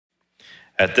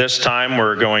At this time,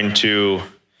 we're going to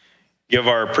give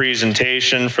our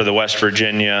presentation for the West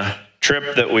Virginia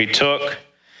trip that we took.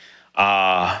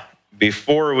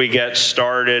 Before we get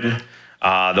started,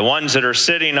 the ones that are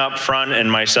sitting up front,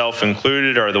 and myself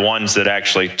included, are the ones that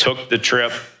actually took the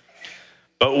trip.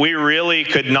 But we really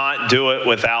could not do it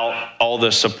without all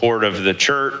the support of the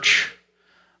church,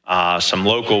 some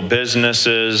local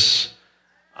businesses,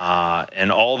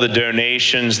 and all the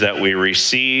donations that we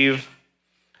receive.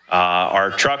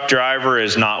 Our truck driver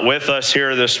is not with us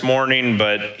here this morning,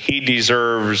 but he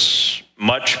deserves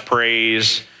much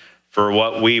praise for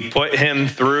what we put him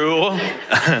through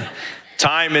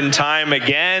time and time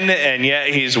again, and yet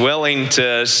he's willing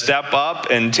to step up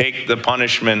and take the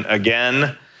punishment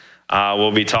again.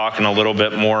 We'll be talking a little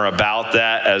bit more about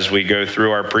that as we go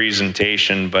through our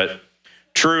presentation, but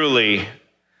truly,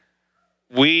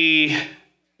 we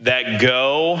that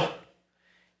go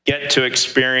get to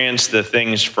experience the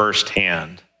things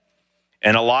firsthand.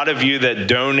 And a lot of you that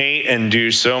donate and do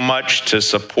so much to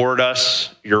support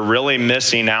us, you're really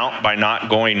missing out by not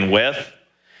going with.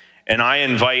 And I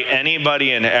invite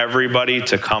anybody and everybody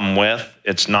to come with.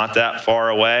 It's not that far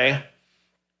away.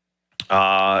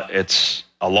 It's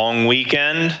a long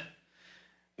weekend.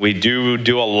 We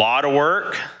do a lot of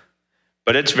work,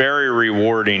 but it's very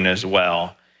rewarding as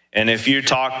well. And if you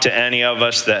talk to any of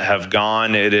us that have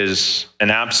gone, it is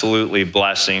an absolutely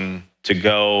blessing to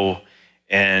go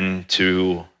and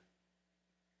to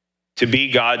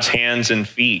be God's hands and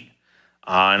feet.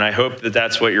 And I hope that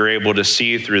that's what you're able to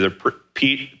see through the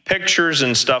pictures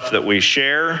and stuff that we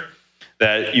share,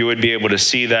 that you would be able to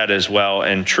see that as well.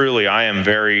 And truly, I am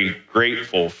very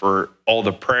grateful for all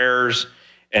the prayers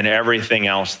and everything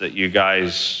else that you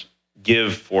guys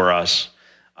give for us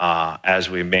as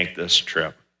we make this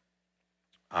trip.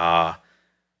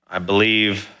 I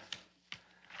believe,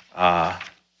 and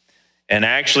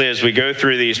actually as we go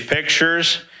through these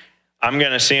pictures, I'm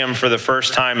going to see them for the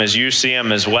first time as you see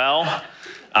them as well.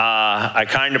 I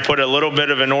kind of put a little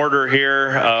bit of an order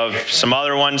here of some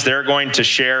other ones they're going to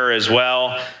share as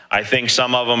well. I think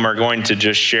some of them are going to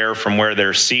just share from where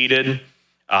they're seated,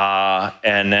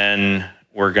 and then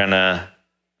we're going to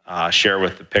share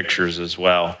with the pictures as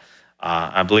well.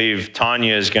 I believe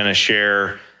Tanya is going to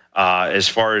share as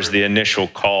far as the initial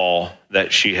call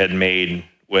that she had made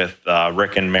with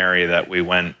Rick and Mary that we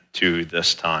went to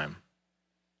this time.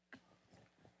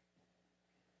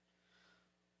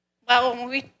 Well, when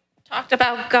we talked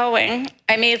about going,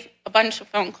 I made a bunch of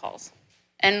phone calls.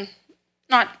 And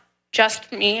not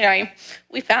just me,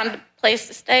 we found a place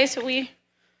to stay, so we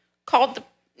called the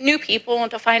new people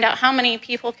to find out how many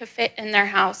people could fit in their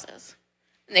houses.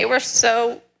 And they were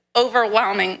so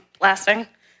overwhelming blessing.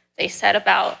 They said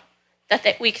about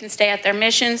that we can stay at their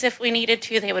missions if we needed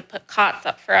to. They would put cots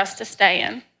up for us to stay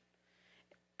in.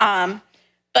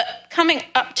 But coming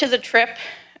up to the trip,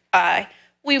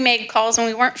 we made calls and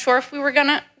we weren't sure if we were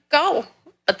gonna go,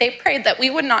 but they prayed that we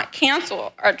would not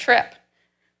cancel our trip.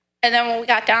 And then when we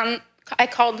got down, I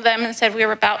called them and said we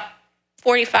were about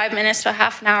 45 minutes to a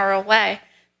half an hour away.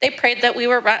 They prayed that we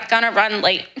were gonna run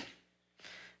late.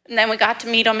 And then we got to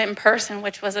meet them in person,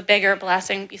 which was a bigger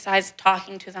blessing besides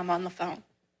talking to them on the phone.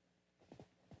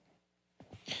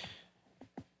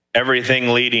 Everything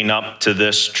leading up to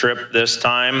this trip this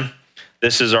time.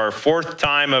 This is our fourth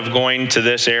time of going to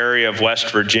this area of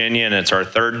West Virginia, and it's our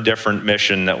third different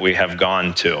mission that we have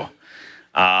gone to.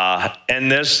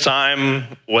 And this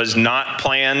time was not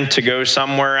planned to go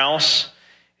somewhere else.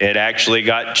 It actually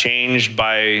got changed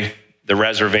by the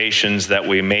reservations that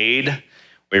we made.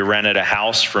 We rented a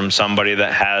house from somebody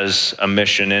that has a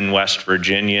mission in West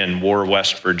Virginia, in War,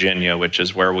 West Virginia, which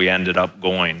is where we ended up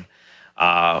going.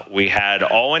 We had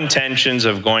all intentions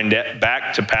of going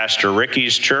back to Pastor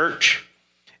Ricky's church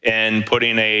and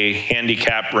putting a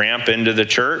handicap ramp into the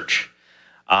church.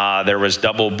 There was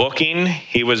double booking.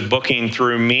 He was booking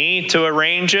through me to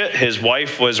arrange it. His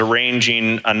wife was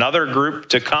arranging another group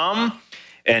to come,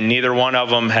 and neither one of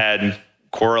them had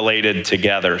correlated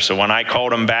together. So when I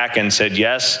called him back and said,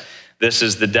 yes, this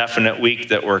is the definite week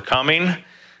that we're coming,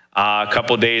 a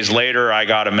couple days later, I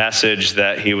got a message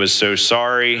that he was so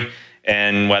sorry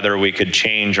and whether we could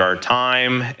change our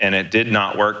time, and it did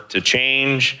not work to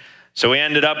change. So we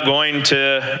ended up going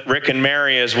to Rick and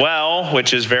Mary as well,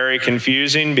 which is very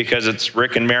confusing because it's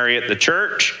Rick and Mary at the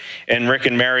church and Rick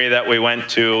and Mary that we went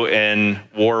to in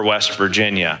War, West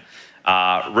Virginia.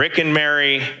 Rick and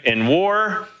Mary in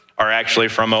War are actually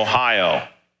from Ohio,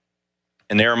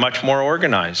 and they are much more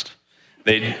organized.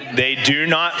 They do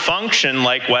not function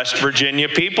like West Virginia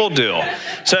people do.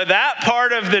 So that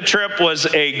part of the trip was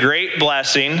a great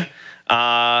blessing.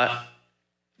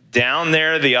 Down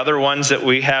there, the other ones that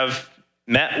we have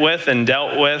met with and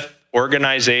dealt with,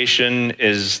 organization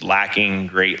is lacking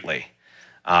greatly.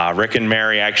 Rick and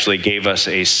Mary actually gave us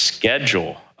a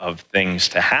schedule of things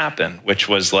to happen, which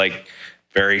was like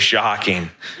very shocking.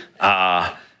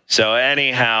 So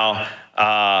anyhow,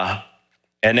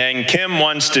 and then Kim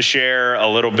wants to share a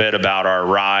little bit about our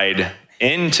ride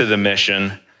into the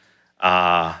mission.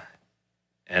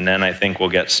 And then I think we'll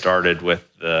get started with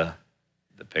the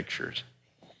pictures.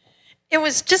 It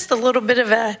was just a little bit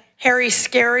of a hairy,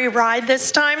 scary ride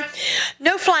this time.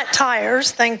 No flat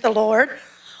tires, thank the Lord.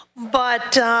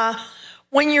 But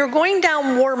when you're going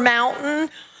down War Mountain,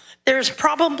 there's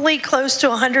probably close to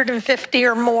 150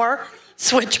 or more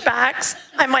switchbacks.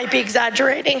 I might be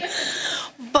exaggerating.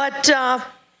 But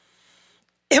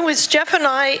it was Jeff and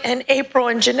I and April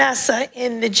and Janessa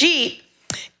in the Jeep.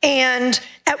 And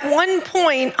at one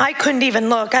point, I couldn't even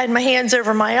look. I had my hands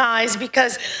over my eyes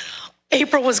because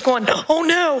April was going, oh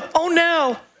no, oh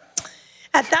no.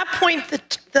 At that point,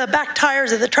 the back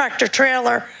tires of the tractor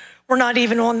trailer were not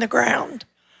even on the ground.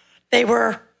 They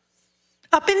were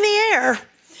up in the air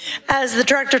as the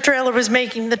tractor trailer was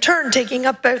making the turn, taking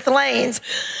up both lanes.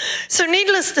 So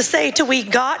needless to say, till we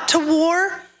got to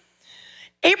War,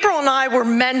 April and I were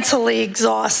mentally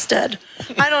exhausted.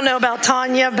 I don't know about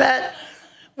Tanya, but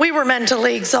we were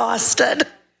mentally exhausted.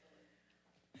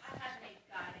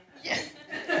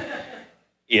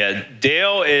 Yeah,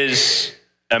 Dale is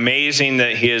amazing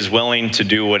that he is willing to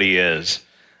do what he is.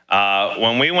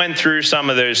 When we went through some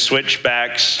of those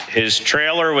switchbacks, his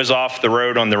trailer was off the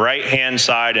road on the right-hand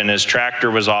side and his tractor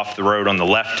was off the road on the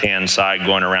left-hand side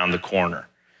going around the corner.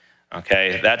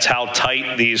 Okay, that's how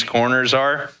tight these corners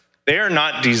are. They are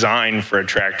not designed for a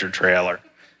tractor trailer.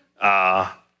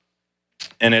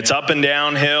 And it's up and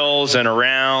down hills and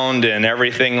around and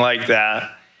everything like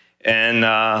that. And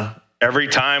every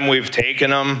time we've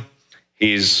taken him,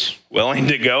 he's willing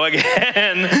to go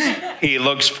again. He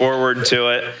looks forward to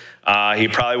it. He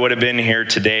probably would have been here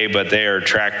today, but they are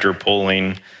tractor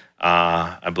pulling,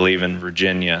 I believe, in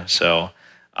Virginia. So,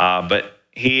 but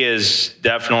he is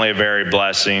definitely a very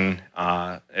blessing.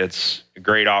 It's a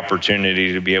great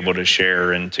opportunity to be able to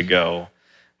share and to go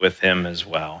with him as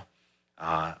well.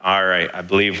 All right, I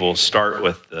believe we'll start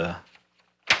with the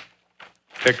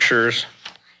pictures.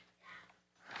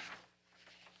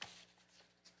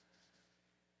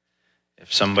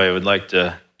 If somebody would like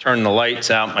to turn the lights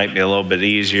out, might be a little bit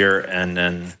easier, and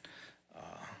then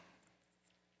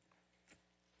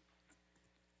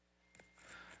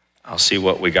I'll see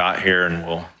what we got here, and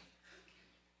we'll.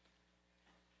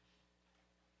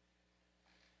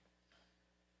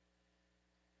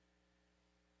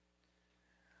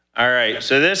 All right,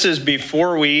 so this is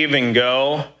before we even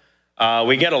go.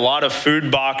 We get a lot of food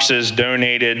boxes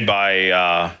donated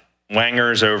by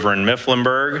Wangers over in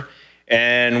Mifflinburg.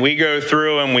 And we go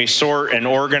through and we sort and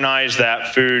organize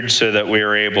that food so that we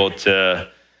are able to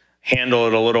handle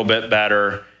it a little bit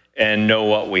better and know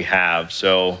what we have.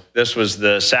 So this was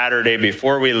the Saturday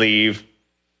before we leave.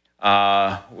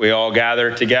 We all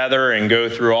gather together and go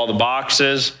through all the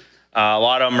boxes. A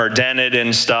lot of them are dented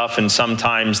and stuff, and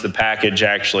sometimes the package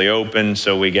actually opens,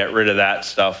 so we get rid of that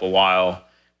stuff a while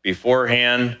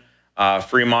beforehand.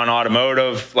 Fremont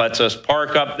Automotive lets us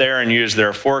park up there and use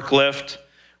their forklift,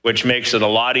 which makes it a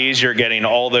lot easier getting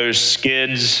all those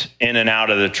skids in and out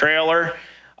of the trailer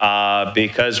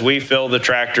because we fill the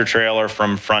tractor trailer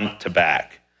from front to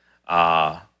back.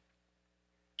 And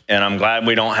I'm glad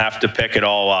we don't have to pick it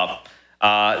all up.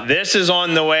 This is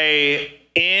on the way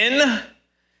in.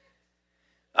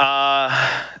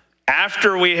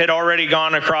 After we had already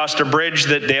gone across a bridge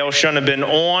that Dale shouldn't have been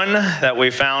on, that we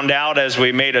found out as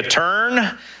we made a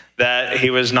turn that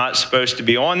he was not supposed to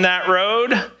be on that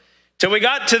road. Till we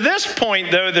got to this point,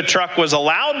 though, the truck was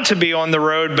allowed to be on the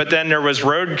road, but then there was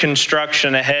road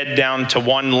construction ahead down to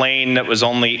one lane that was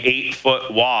only 8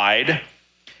 foot wide.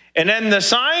 And then the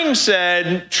sign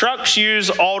said, trucks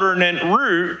use alternate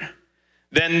route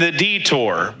than the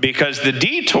detour, because the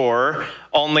detour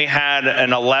only had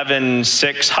an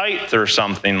 11.6 height or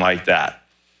something like that.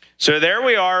 So there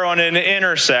we are on an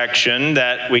intersection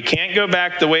that we can't go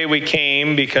back the way we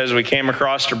came because we came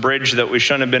across a bridge that we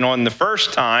shouldn't have been on the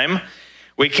first time.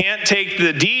 We can't take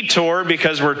the detour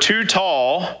because we're too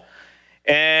tall.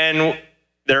 And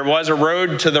there was a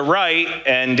road to the right,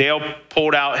 and Dale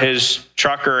pulled out his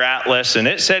trucker atlas, and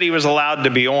it said he was allowed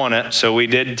to be on it, so we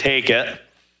did take it.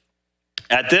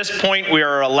 At this point, we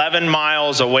are 11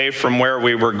 miles away from where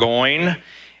we were going.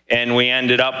 And we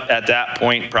ended up at that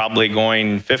point probably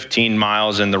going 15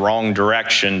 miles in the wrong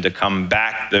direction to come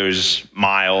back those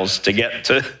miles to get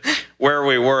to where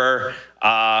we were.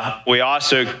 We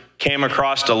also came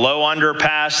across a low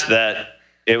underpass that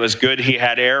it was good he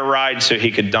had air ride so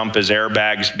he could dump his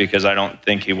airbags, because I don't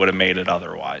think he would have made it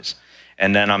otherwise.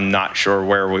 And then I'm not sure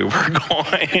where we were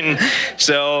going.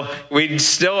 So we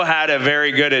still had a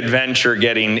very good adventure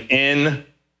getting in.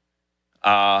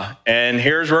 And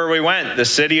here's where we went, the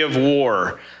city of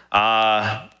war.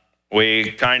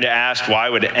 We kind of asked, why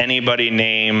would anybody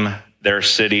name their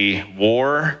city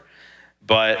War?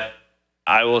 But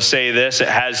I will say this, it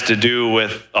has to do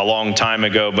with a long time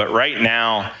ago, but right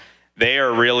now they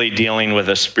are really dealing with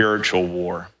a spiritual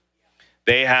war.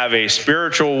 They have a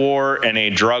spiritual war and a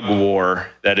drug war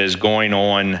that is going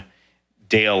on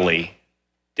daily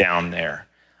down there.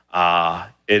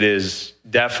 It is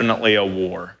definitely a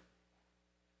war.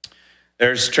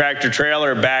 There's a tractor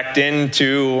trailer backed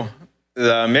into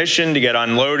the mission to get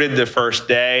unloaded the first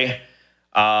day.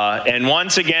 And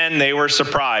once again, they were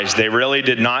surprised. They really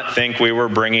did not think we were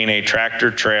bringing a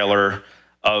tractor trailer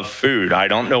of food. I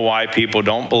don't know why people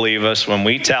don't believe us when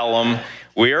we tell them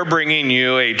we are bringing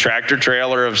you a tractor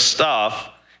trailer of stuff,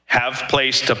 have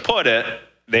place to put it.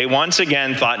 They once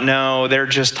again thought, no, they're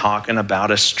just talking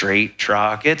about a straight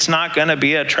truck. It's not going to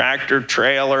be a tractor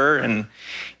trailer. And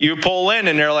you pull in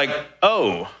and they're like,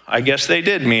 oh, I guess they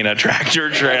did mean a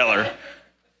tractor trailer.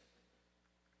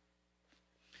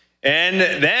 And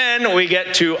then we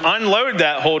get to unload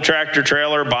that whole tractor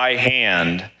trailer by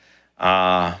hand.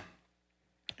 Are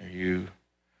you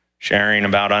sharing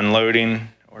about unloading,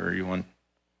 or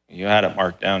you had it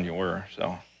marked down? You were,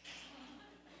 so.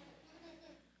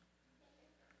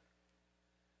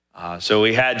 So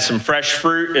we had some fresh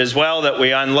fruit as well that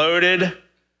we unloaded.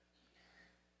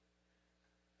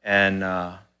 And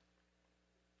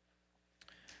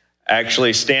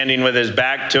actually standing with his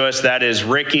back to us, that is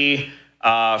Ricky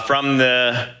from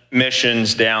the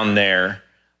missions down there.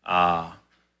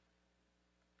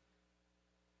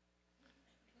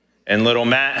 And little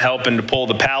Matt helping to pull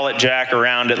the pallet jack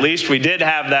around. At least we did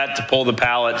have that to pull the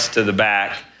pallets to the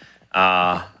back.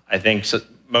 I think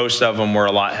most of them were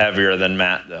a lot heavier than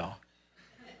Matt, though.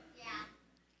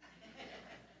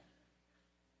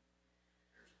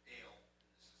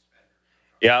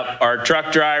 Yep, our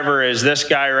truck driver is this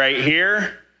guy right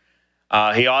here.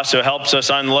 He also helps us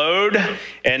unload,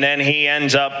 and then he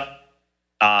ends up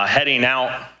heading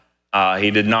out.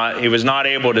 He was not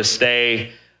able to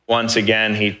stay once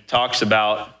again. He talks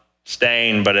about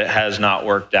staying, but it has not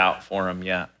worked out for him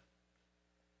yet.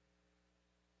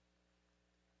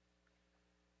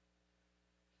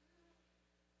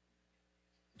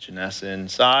 Janessa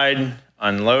inside,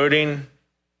 unloading.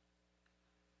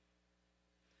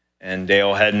 And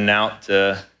Dale heading out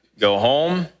to go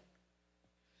home.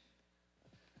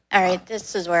 All right,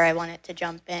 this is where I wanted to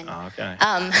jump in. Okay.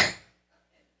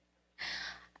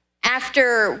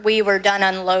 After we were done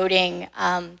unloading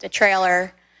the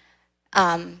trailer,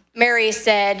 Mary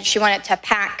said she wanted to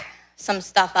pack some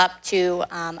stuff up to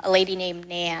a lady named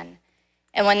Nan.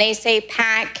 And when they say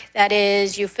pack, that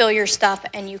is you fill your stuff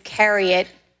and you carry it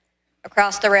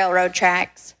across the railroad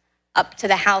tracks up to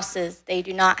the houses. They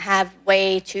do not have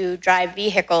way to drive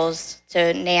vehicles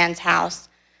to Nan's house.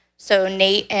 So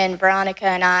Nate and Veronica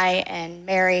and I and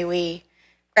Mary, we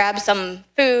grabbed some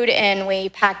food and we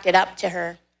packed it up to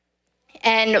her.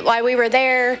 And while we were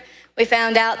there, we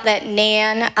found out that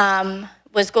Nan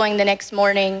was going the next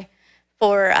morning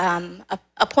for an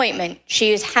appointment.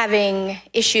 She was having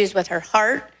issues with her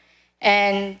heart.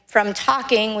 And from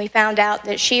talking, we found out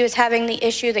that she was having the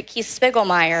issue that Keith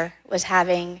Spiegelmeyer was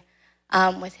having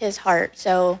with his heart.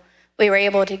 So we were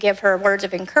able to give her words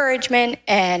of encouragement,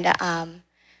 and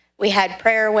we had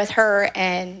prayer with her,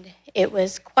 and it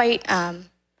was quite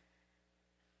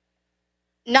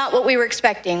not what we were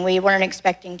expecting. We weren't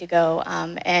expecting to go,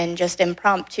 and just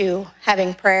impromptu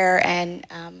having prayer, and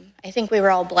I think we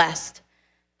were all blessed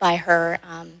by her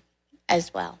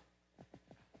as well.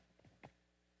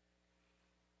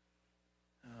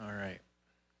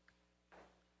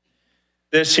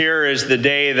 This here is the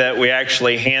day that we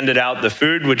actually handed out the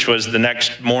food, which was the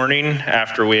next morning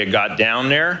after we had got down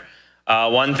there.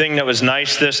 One thing that was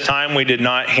nice this time, we did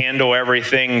not handle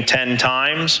everything 10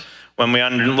 times. When we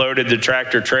unloaded the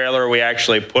tractor trailer, we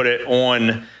actually put it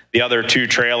on the other 2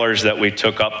 trailers that we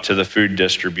took up to the food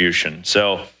distribution.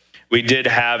 So we did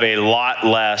have a lot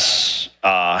less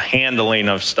handling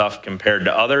of stuff compared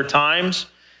to other times.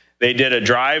 They did a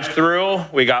drive-through.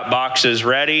 We got boxes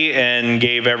ready and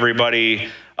gave everybody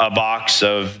a box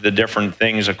of the different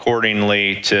things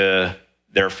accordingly to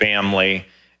their family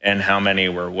and how many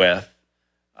were with.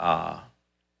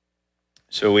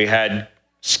 So we had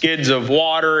skids of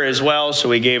water as well. So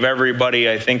we gave everybody,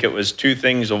 I think it was 2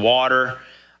 things of water.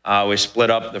 We split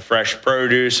up the fresh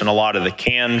produce and a lot of the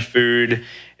canned food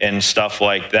and stuff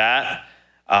like that.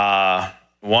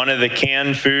 One of the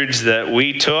canned foods that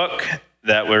we took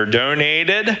that were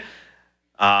donated,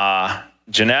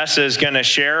 Janessa is going to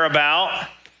share about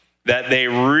that they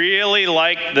really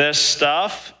like this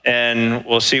stuff, and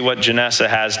we'll see what Janessa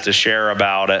has to share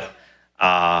about it.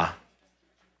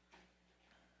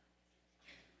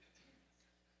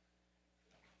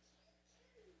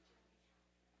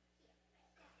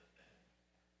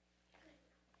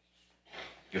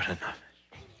 Good enough.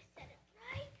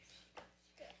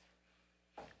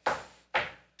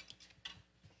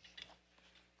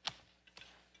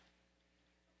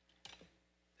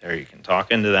 There, you can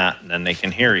talk into that, and then they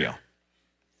can hear you.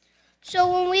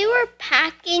 So when we were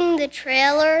packing the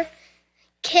trailer,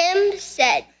 Kim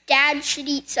said Dad should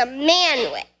eat some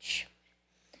manwich.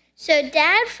 So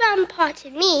Dad found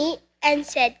potted meat and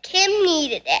said Kim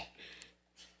needed it.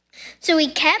 So we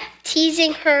kept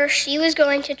teasing her she was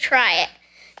going to try it.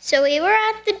 So we were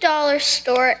at the dollar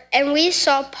store and we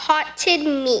saw potted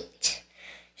meat.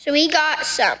 So we got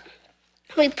some.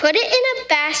 We put it in a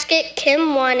basket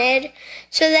Kim wanted.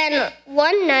 So then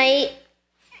one night,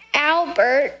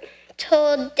 Albert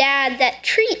told Dad that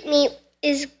treat meat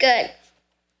is good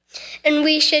and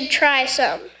we should try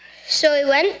some. So we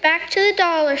went back to the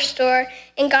dollar store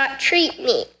and got treat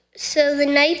meat. So the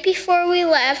night before we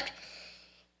left,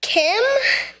 Kim,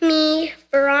 me,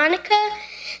 Veronica,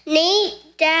 Nate,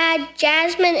 Dad,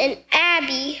 Jasmine, and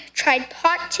Abby tried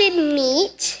potted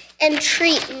meat and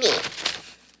treat meat.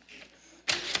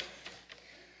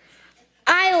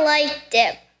 I liked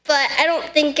it, but I don't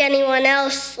think anyone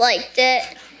else liked it.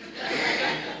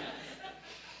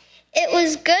 It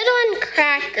was good on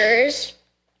crackers.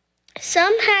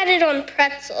 Some had it on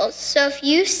pretzels, so if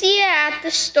you see it at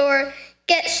the store,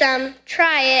 get some,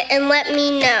 try it, and let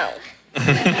me know.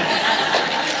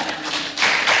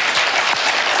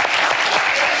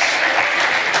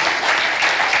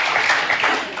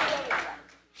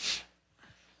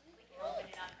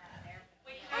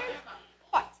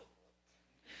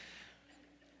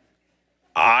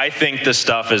 I think the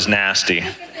stuff is nasty.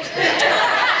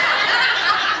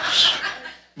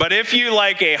 But if you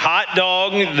like a hot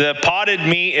dog, the potted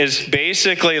meat is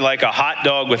basically like a hot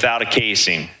dog without a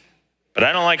casing. But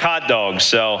I don't like hot dogs,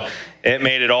 so it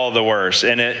made it all the worse.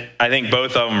 And I think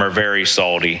both of them are very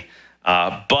salty.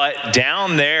 But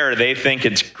down there, they think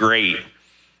it's great.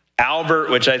 Albert,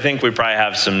 which I think we probably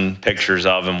have some pictures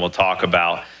of and we'll talk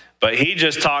about, but he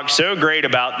just talked so great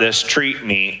about this treat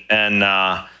meat, and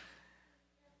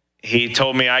he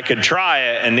told me I could try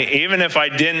it, and even if I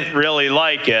didn't really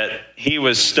like it, he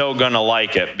was still going to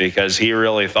like it because he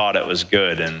really thought it was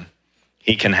good, and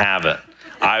he can have it.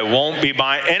 I won't be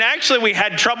buying, and actually we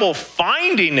had trouble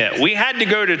finding it. We had to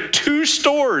go to 2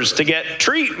 stores to get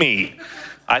treat meat.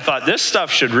 I thought this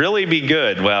stuff should really be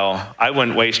good. Well, I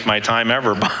wouldn't waste my time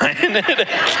ever buying it.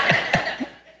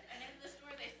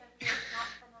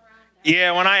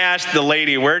 Yeah, when I asked the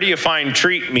lady, where do you find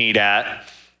treat meat at?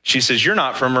 She says, you're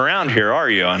not from around here, are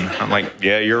you? And I'm like,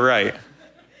 yeah, you're right.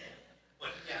 But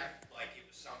yeah, like it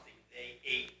was something they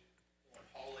ate on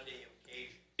holiday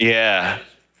occasions. Yeah.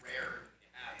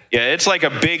 Yeah, it's like a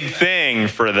big thing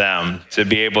for them to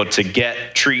be able to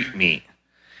get treat meat.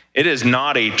 It is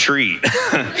not a treat.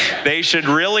 They should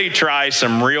really try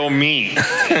some real meat.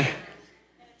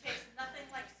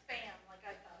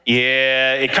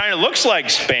 Yeah, it kind of looks like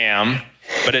Spam,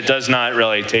 but it does not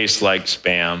really taste like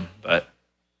Spam. But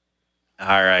all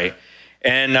right.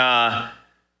 And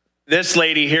this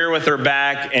lady here with her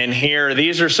back and here,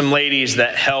 these are some ladies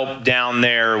that helped down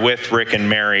there with Rick and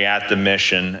Mary at the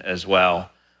mission as well.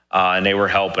 And they were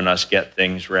helping us get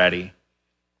things ready.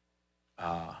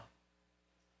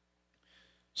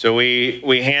 So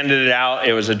we handed it out.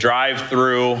 It was a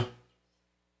drive-through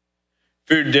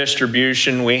food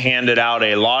distribution. We handed out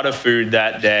a lot of food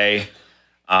that day,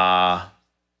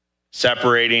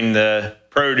 separating the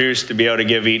produce to be able to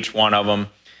give each one of them.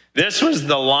 This was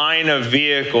the line of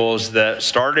vehicles that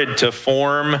started to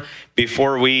form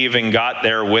before we even got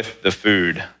there with the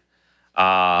food.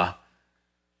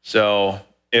 So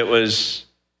it was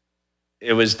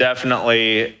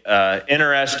definitely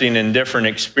interesting and different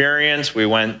experience. We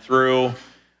went through,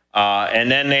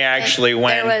 and then they actually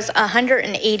went. There was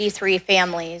 183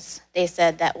 families, they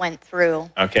said, that went through.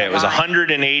 Okay, it was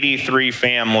 183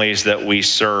 families that we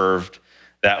served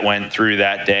that went through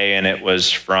that day, and it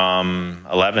was from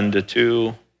 11 to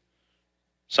 2,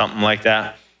 something like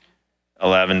that,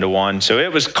 11 to 1. So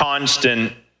it was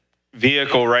constant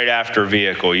vehicle right after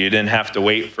vehicle. You didn't have to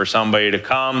wait for somebody to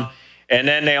come. And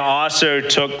then they also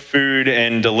took food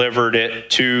and delivered it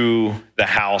to the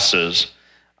houses.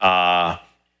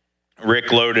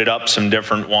 Rick loaded up some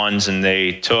different ones, and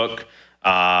they took,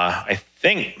 I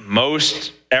think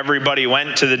most everybody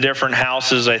went to the different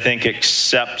houses, I think,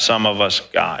 except some of us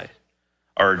guys.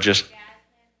 Or just,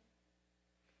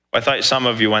 I thought some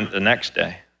of you went the next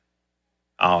day.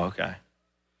 Oh, okay.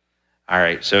 All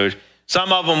right, so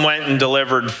some of them went and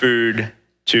delivered food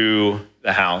to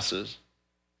the houses.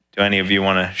 Do any of you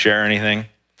want to share anything?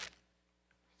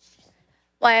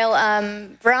 While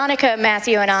Veronica,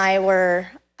 Matthew, and I were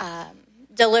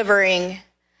delivering,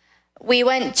 we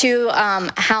went to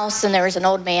a house and there was an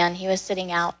old man. He was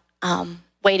sitting out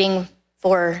waiting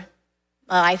for,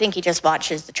 I think he just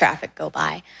watches the traffic go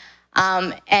by.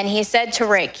 And he said to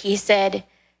Rick, he said,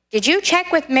 "Did you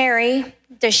check with Mary?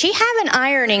 Does she have an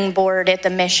ironing board at the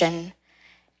mission?"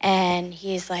 And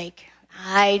he's like,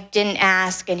 "I didn't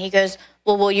ask." And he goes,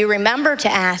 "Well, will you remember to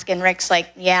ask?" And Rick's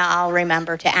like, "Yeah, I'll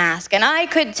remember to ask." And I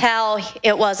could tell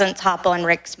it wasn't top on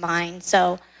Rick's mind.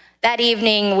 So that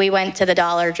evening we went to the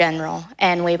Dollar General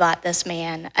and we bought this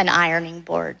man an ironing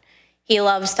board. He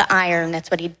loves to iron. That's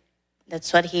what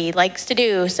he likes to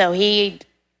do. So he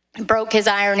broke his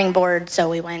ironing board, so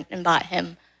we went and bought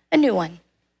him a new one.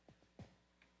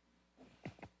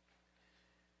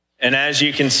 And as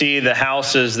you can see, the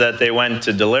houses that they went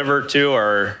to deliver to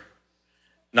are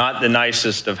not the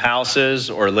nicest of houses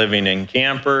or living in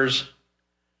campers.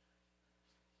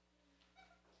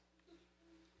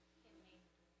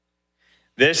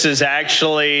 This is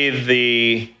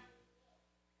actually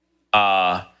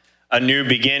A New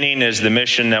Beginning is the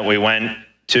mission that we went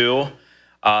to.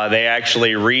 They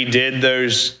actually redid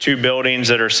those two buildings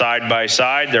that are side by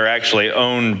side. They're actually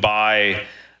owned by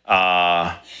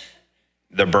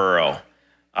the borough.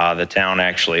 The town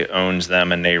actually owns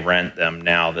them and they rent them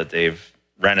now that they've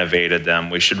renovated them.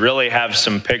 We should really have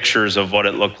some pictures of what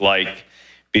it looked like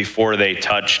before they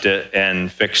touched it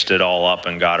and fixed it all up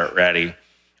and got it ready.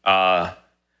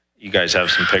 You guys have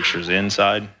some pictures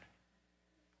inside?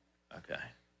 Okay.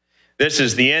 This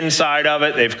is the inside of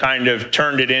it. They've kind of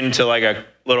turned it into like a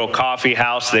little coffee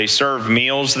house. They serve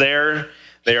meals there.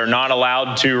 They are not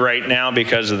allowed to right now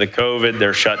because of the COVID.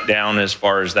 They're shut down as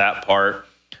far as that part.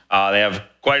 They have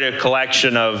quite a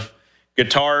collection of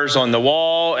guitars on the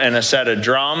wall and a set of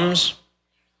drums.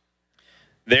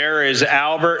 There is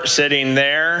Albert sitting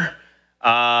there.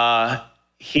 I'm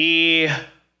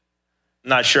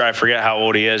not sure, I forget how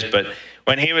old he is, but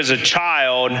when he was a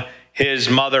child, his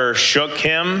mother shook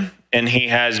him and he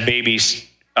has baby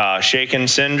shaken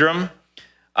syndrome.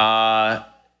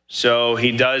 So he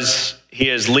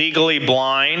is legally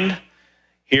blind.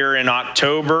 Here in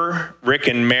October, Rick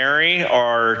and Mary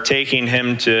are taking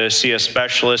him to see a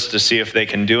specialist to see if they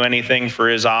can do anything for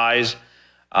his eyes.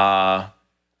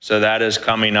 So that is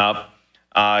coming up.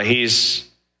 He's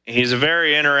a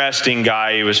very interesting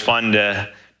guy. He was fun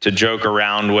to joke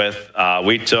around with.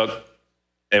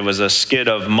 It was a skid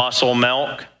of muscle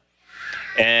milk.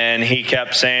 And he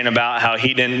kept saying about how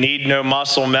he didn't need no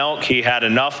muscle milk. He had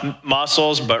enough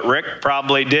muscles, but Rick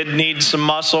probably did need some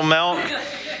muscle milk.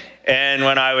 And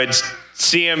when I would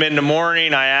see him in the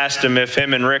morning, I asked him if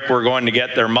him and Rick were going to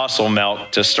get their muscle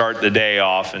milk to start the day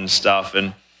off and stuff.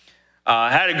 And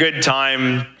had a good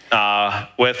time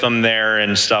with them there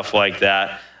and stuff like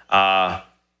that.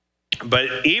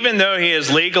 But even though he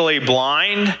is legally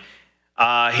blind,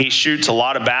 he shoots a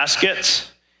lot of baskets.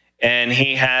 And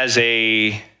he has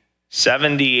a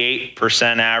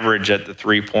 78% average at the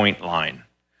three-point line,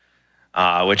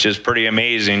 which is pretty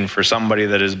amazing for somebody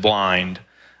that is blind.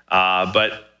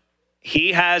 But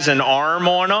he has an arm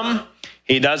on him.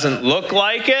 He doesn't look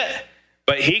like it,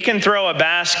 but he can throw a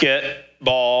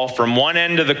basketball from one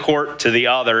end of the court to the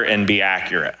other and be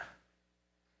accurate.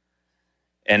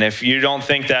 And if you don't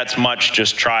think that's much,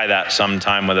 just try that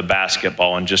sometime with a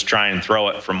basketball and just try and throw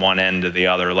it from one end to the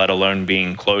other, let alone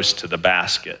being close to the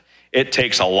basket. It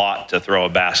takes a lot to throw a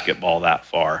basketball that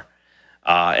far.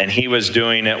 And he was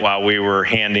doing it while we were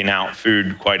handing out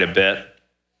food quite a bit.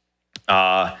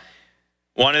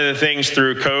 One of the things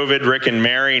through COVID, Rick and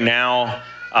Mary now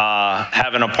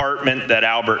have an apartment that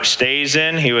Albert stays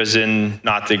in. He was in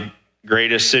not the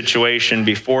greatest situation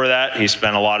before that. He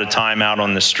spent a lot of time out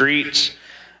on the streets.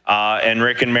 And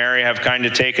Rick and Mary have kind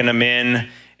of taken him in,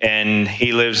 and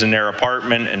he lives in their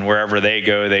apartment, and wherever they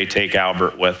go, they take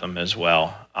Albert with them as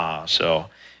well. So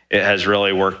it has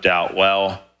really worked out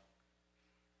well.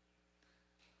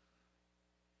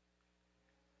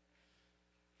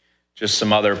 Just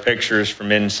some other pictures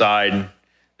from inside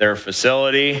their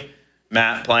facility.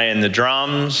 Matt playing the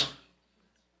drums.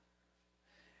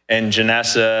 And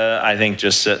Janessa, I think,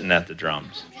 just sitting at the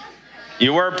drums.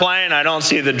 You were playing? I don't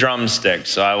see the drumsticks,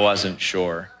 so I wasn't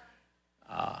sure.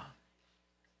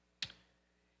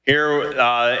 Here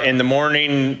in the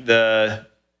morning, the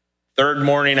third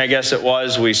morning, I guess it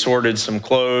was, we sorted some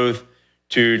clothes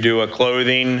to do a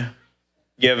clothing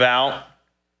give out.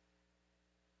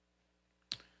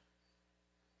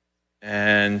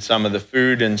 And some of the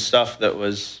food and stuff that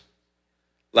was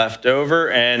left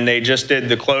over. And they just did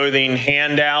the clothing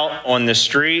handout on the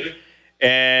street.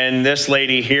 And this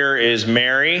lady here is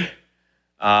Mary.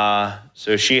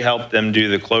 So she helped them do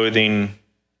the clothing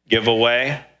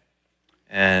giveaway.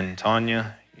 And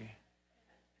Tanya.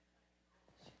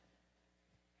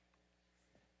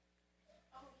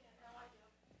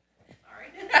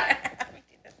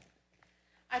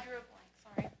 I drew a blank,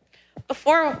 sorry.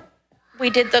 Before we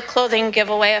did the clothing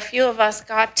giveaway, a few of us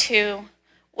got to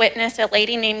witness a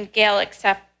lady named Gail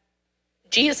accept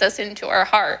Jesus into her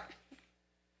heart.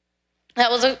 That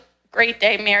was a great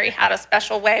day. Mary had a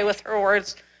special way with her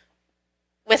words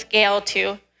with Gail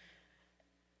too.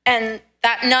 And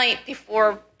that night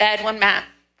before bed, when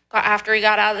after he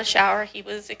got out of the shower, he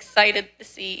was excited to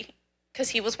see, because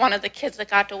he was one of the kids that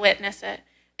got to witness it,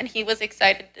 and he was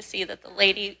excited to see that the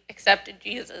lady accepted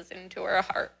Jesus into her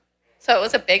heart. So it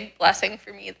was a big blessing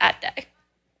for me that day.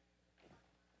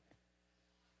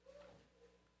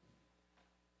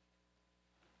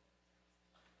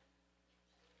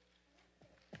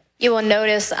 You will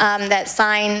notice that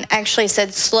sign actually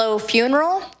said slow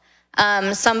funeral.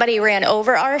 Somebody ran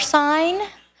over our sign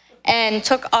and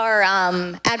took our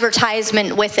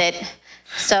advertisement with it.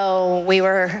 So we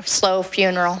were slow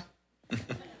funeral.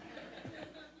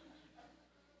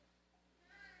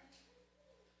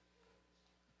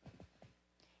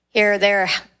 Here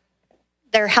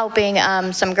they're helping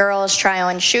some girls try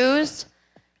on shoes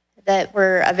that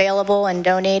were available and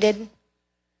donated.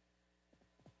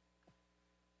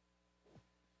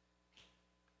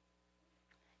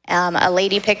 A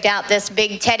lady picked out this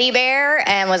big teddy bear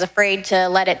and was afraid to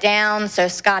let it down, so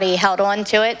Scotty held on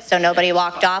to it so nobody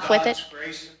walked off with it.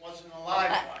 Grace, it wasn't a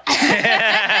live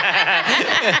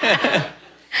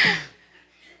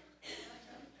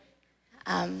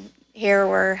one. Here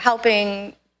we're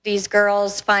helping these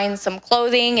girls find some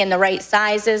clothing in the right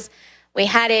sizes. We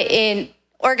had it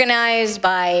organized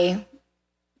by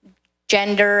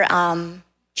gender,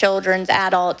 children's,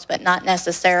 adults, but not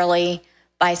necessarily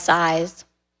by size.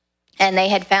 And they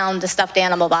had found the stuffed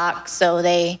animal box, so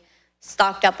they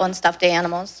stocked up on stuffed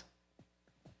animals.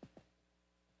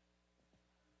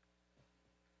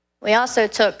 We also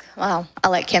took, well,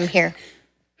 I'll let Kim hear.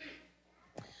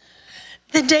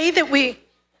 The day that we,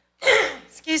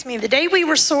 the day we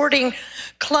were sorting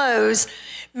clothes,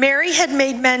 Mary had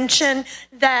made mention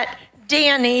that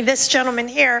Danny, this gentleman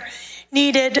here,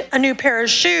 needed a new pair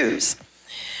of shoes.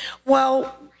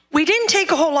 Well, we didn't take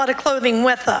a whole lot of clothing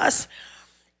with us.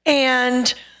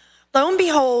 And lo and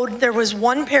behold, there was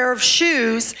one pair of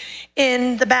shoes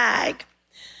in the bag.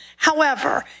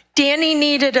 However, Danny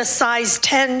needed a size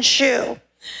 10 shoe.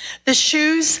 The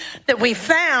shoes that we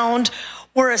found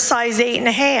were a size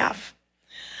 8.5.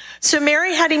 So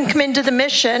Mary had him come into the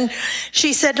mission.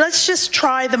 She said, let's just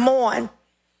try them on.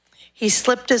 He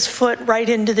slipped his foot right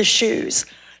into the shoes.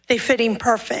 They fit him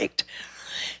perfect.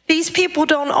 These people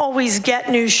don't always get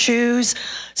new shoes,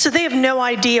 so they have no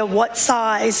idea what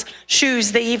size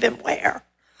shoes they even wear.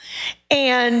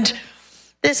 And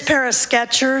this pair of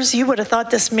Skechers, you would have thought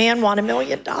this man won $1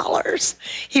 million.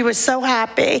 He was so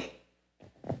happy.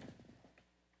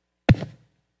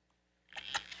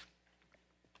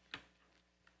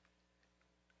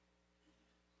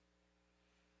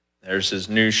 There's his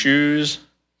new shoes.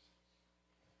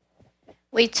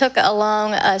 We took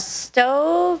along a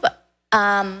stove,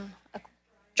 a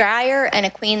dryer, and a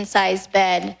queen-size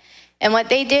bed. And what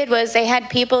they did was they had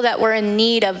people that were in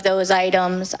need of those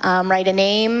items write a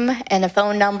name and a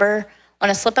phone number on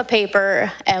a slip of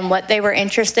paper and what they were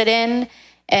interested in,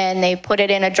 and they put it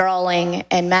in a drawing,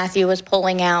 and Matthew was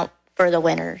pulling out for the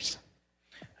winners.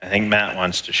 I think Matt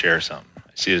wants to share something.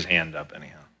 I see his hand up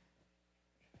anyhow.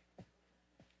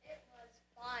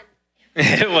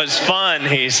 It was fun,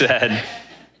 he said.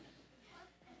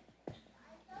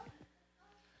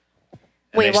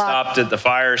 They stopped at the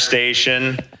fire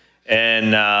station,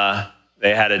 and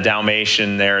they had a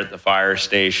Dalmatian there at the fire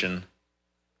station.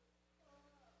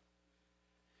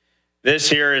 This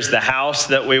here is the house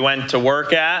that we went to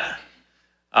work at.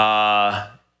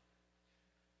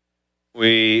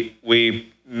 We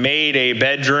made a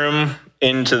bedroom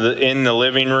in the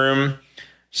living room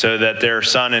so that their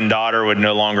son and daughter would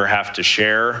no longer have to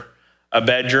share a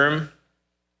bedroom.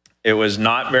 It was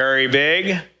not very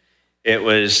big. It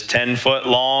was 10 foot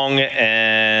long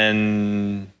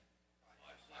and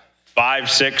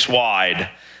 5-6 wide.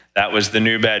 That was the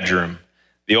new bedroom.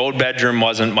 The old bedroom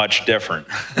wasn't much different.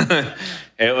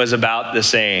 It was about the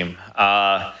same.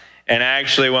 And And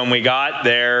actually, when we got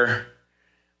there,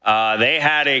 they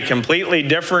had a completely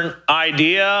different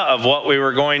idea of what we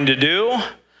were going to do.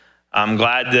 I'm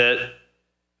glad that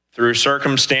through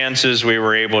circumstances, we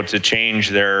were able to change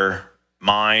their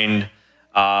mind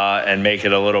and make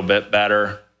it a little bit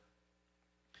better.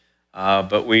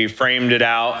 But we framed it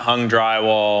out, hung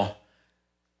drywall,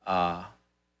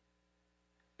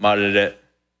 mudded it,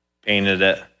 painted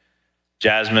it.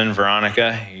 Jasmine,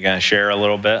 Veronica, you gonna share a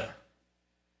little bit?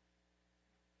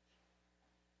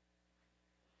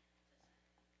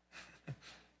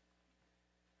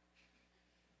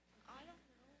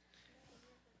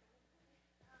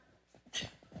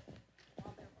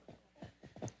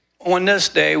 On this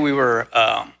day, we were,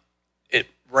 it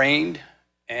rained,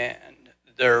 and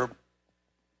their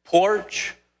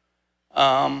porch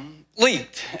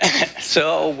leaked.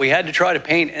 So we had to try to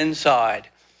paint inside,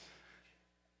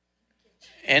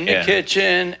 in the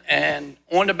kitchen, and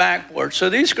on the back porch. So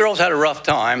these girls had a rough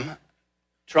time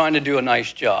trying to do a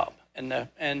nice job. And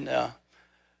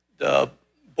the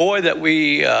boy that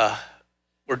we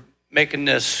were making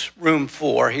this room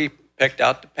for, he picked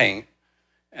out the paint.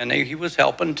 And he was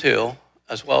helping too,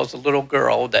 as well as the little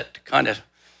girl that kind of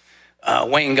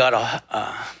Wayne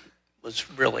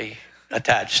was really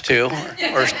attached to.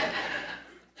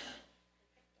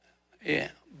 Yeah.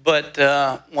 But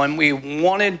when we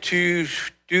wanted to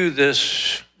do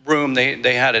this room,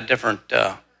 they had a different.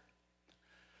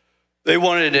 They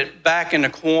wanted it back in the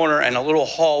corner and a little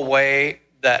hallway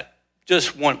that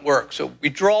just wouldn't work. So we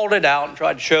drawed it out and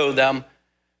tried to show them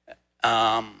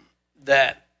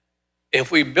that if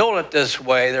we built it this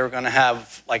way, they were going to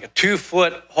have like a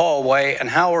 2-foot hallway, and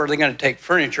how are they going to take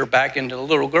furniture back into the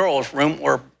little girl's room?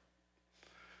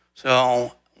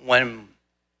 So when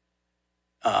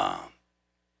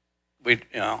we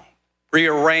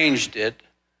rearranged it,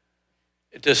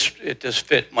 it just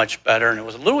fit much better, and it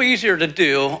was a little easier to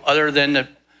do. Other than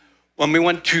when we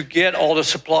went to get all the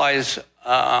supplies,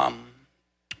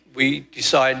 we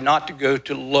decided not to go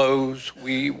to Lowe's.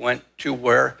 We went to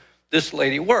where this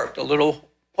lady worked, a little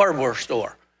hardware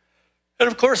store. And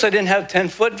of course, I didn't have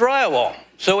 10-foot drywall,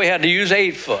 so we had to use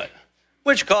 8-foot,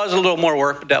 which caused a little more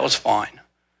work, but that was fine.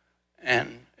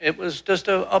 And it was just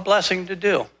a blessing to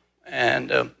do.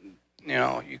 And,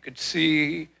 you could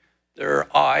see their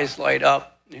eyes light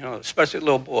up, especially the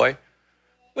little boy,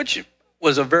 which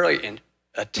was a very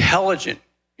intelligent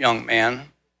young man.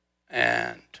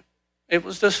 And it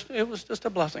was just a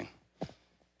blessing.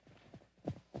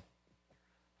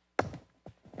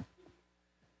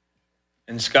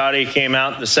 And Scotty came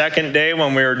out the second day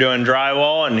when we were doing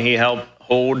drywall, and he helped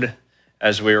hold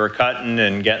as we were cutting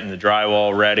and getting the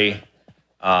drywall ready.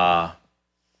 While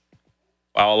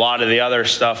a lot of the other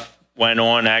stuff went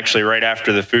on, actually right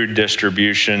after the food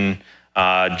distribution,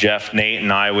 Jeff, Nate,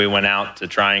 and we went out to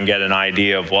try and get an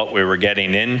idea of what we were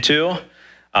getting into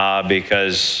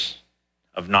because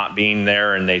of not being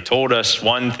there. And they told us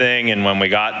one thing, and when we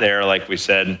got there, like we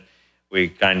said, we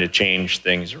kind of changed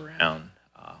things around.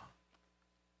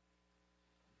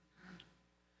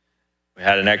 We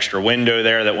had an extra window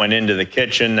there that went into the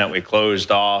kitchen that we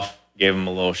closed off, gave them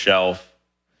a little shelf.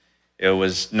 It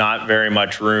was not very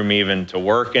much room even to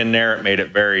work in there. It made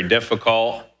it very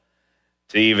difficult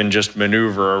to even just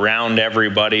maneuver around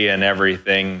everybody and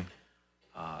everything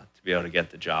to be able to get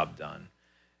the job done.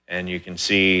 And you can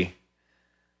see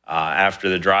after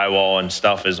the drywall and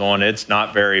stuff is on, it's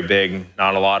not very big,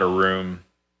 not a lot of room.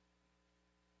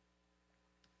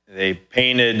 They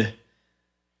painted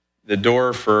the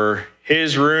door for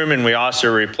his room, and we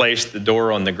also replaced the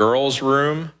door on the girls'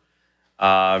 room.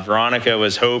 Veronica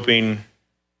was hoping,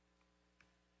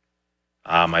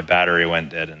 my battery went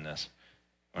dead in this.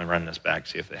 I'm gonna run this back,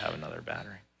 see if they have another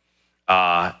battery.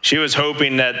 She was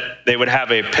hoping that they would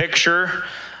have a picture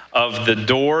of the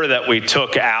door that we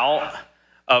took out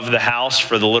of the house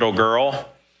for the little girl.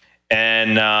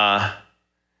 And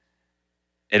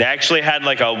it actually had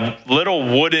like a little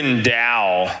wooden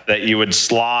dowel that you would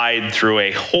slide through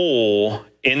a hole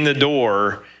in the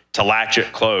door to latch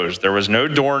it closed. There was no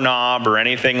doorknob or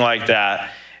anything like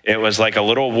that. It was like a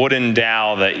little wooden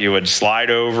dowel that you would slide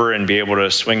over and be able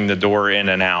to swing the door in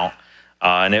and out.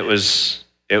 And it was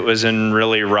in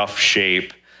really rough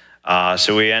shape.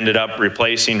 So we ended up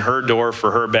replacing her door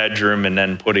for her bedroom and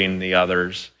then putting the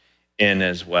others in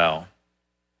as well.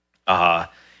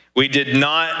 We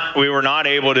were not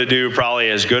able to do probably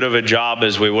as good of a job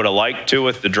as we would have liked to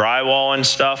with the drywall and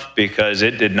stuff because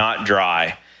it did not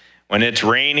dry. When it's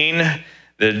raining,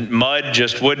 the mud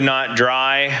just would not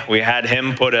dry. We had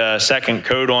him put a second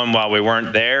coat on while we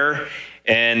weren't there.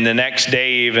 And the next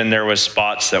day even there was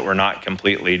spots that were not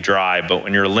completely dry. But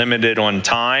when you're limited on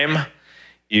time,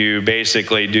 You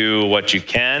basically do what you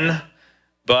can,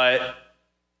 but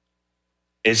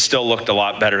it still looked a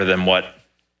lot better than what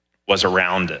was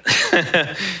around it.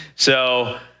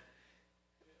 So,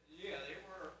 yeah, they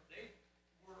were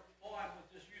fine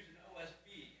with just using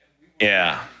OSB, and we were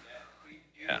yeah.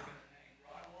 yeah.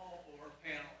 Drywall or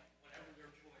paneling, whatever their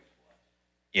choice was.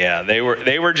 Yeah,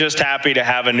 they were just happy to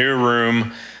have a new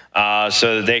room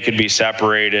so that they could be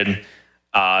separated,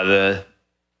 the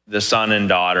son and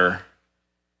daughter.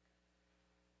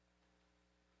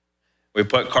 We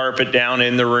put carpet down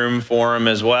in the room for them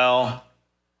as well.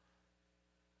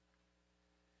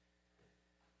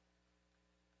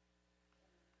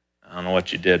 I don't know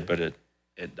what you did, but it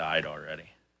died already.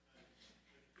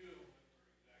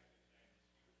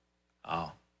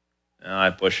 Oh, and I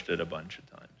pushed it a bunch of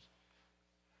times.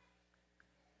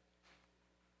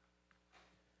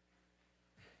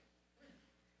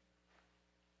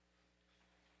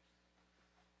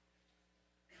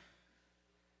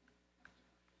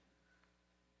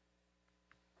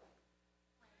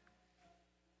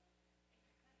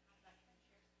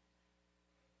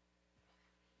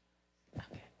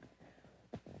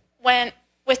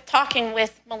 With talking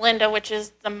with Melinda, which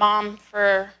is the mom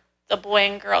for the boy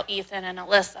and girl, Ethan and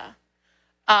Alyssa,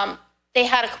 they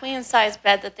had a queen-size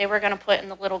bed that they were going to put in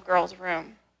the little girl's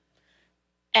room.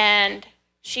 And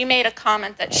she made a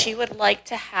comment that she would like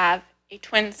to have a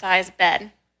twin-size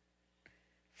bed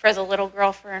for the little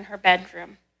girl for in her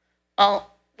bedroom.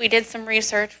 Well, we did some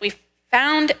research. We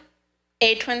found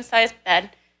a twin-size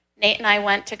bed. Nate and I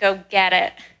went to go get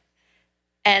it,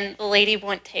 and the lady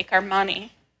wouldn't take our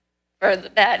money for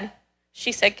the bed.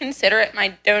 She said, consider it my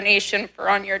donation for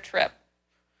on your trip.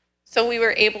 So we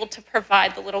were able to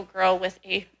provide the little girl with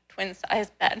a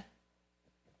twin-size bed.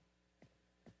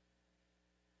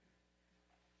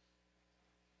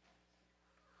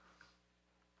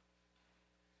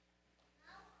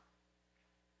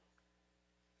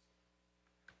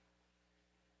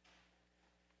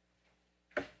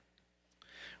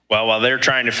 Well, while they're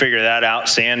trying to figure that out,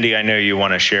 Sandy, I know you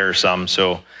want to share some,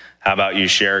 so how about you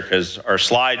share, because our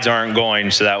slides aren't going,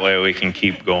 so that way we can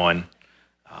keep going.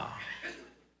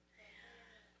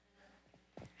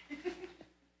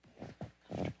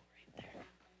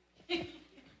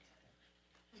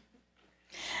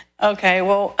 Okay,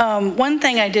 well, one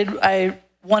thing I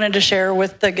wanted to share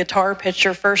with the guitar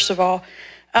picture, first of all,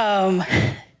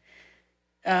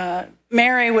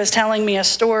 Mary was telling me a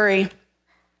story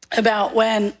about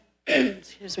when,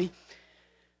 excuse me,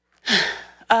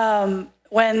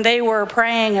 when they were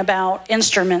praying about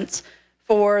instruments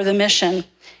for the mission.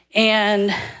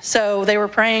 And so they were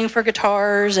praying for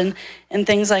guitars and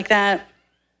things like that.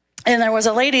 And there was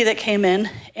a lady that came in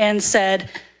and said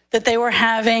that they were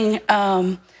having,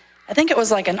 I think it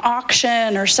was like an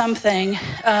auction or something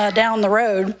down the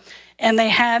road, and they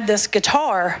had this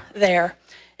guitar there.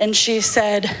 And she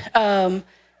said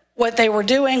what they were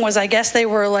doing was, I guess they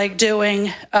were like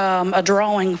doing a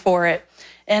drawing for it,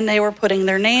 and they were putting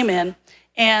their name in.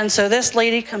 And so this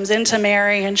lady comes into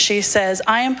Mary and she says,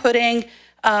 I am putting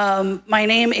my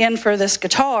name in for this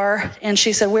guitar. And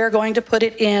she said, we're going to put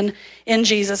it in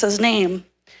Jesus's name.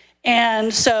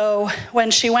 And so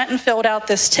when she went and filled out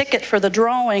this ticket for the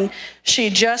drawing, she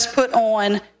just put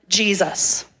on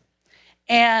Jesus.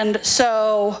 And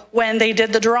so when they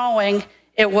did the drawing,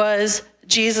 it was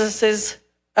Jesus's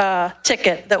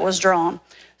ticket that was drawn.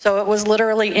 So it was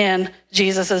literally in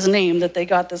Jesus's name that they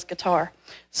got this guitar.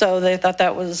 So they thought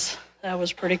that was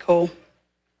pretty cool.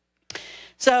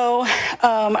 So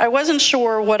I wasn't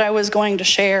sure what I was going to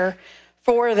share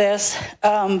for this,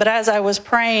 but as I was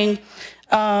praying,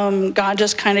 God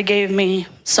just kind of gave me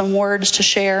some words to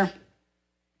share.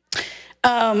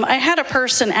 I had a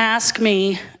person ask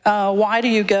me, why do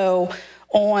you go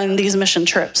on these mission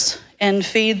trips and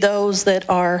feed those that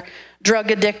are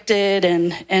drug addicted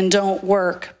and don't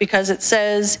work? Because it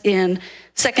says in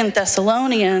 2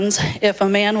 Thessalonians, if a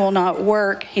man will not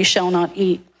work, he shall not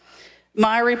eat.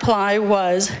 My reply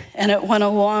was, and it went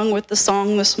along with the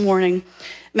song this morning,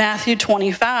 Matthew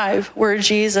 25, where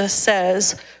Jesus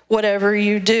says, whatever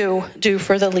you do, do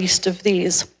for the least of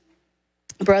these.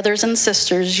 Brothers and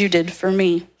sisters, you did for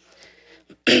me.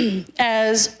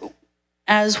 As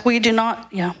we do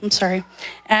not, I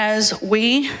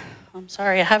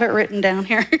have it written down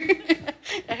here.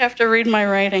 I have to read my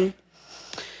writing.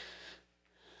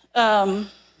 Are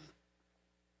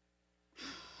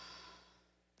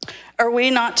we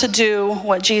not to do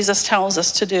what Jesus tells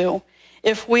us to do?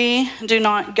 If we do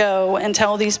not go and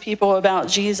tell these people about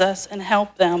Jesus and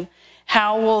help them,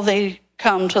 how will they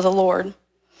come to the Lord?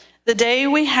 The day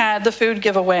we had the food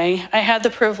giveaway, I had the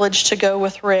privilege to go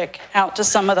with Rick out to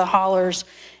some of the hollers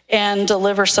and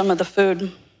deliver some of the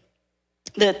food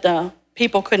that the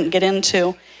people couldn't get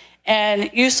into.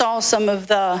 And you saw some of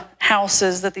the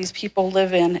houses that these people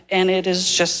live in, and it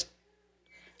is just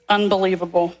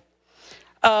unbelievable.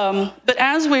 But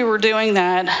as we were doing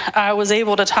that, I was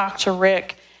able to talk to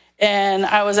Rick, and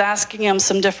I was asking him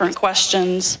some different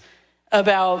questions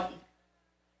about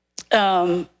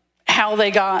how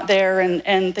they got there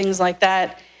and things like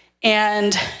that,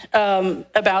 and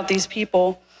about these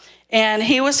people. And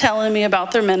he was telling me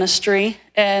about their ministry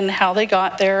and how they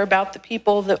got there, about the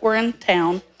people that were in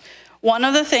town. One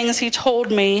of the things he told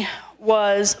me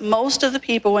was most of the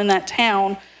people in that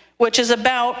town, which is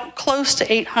about close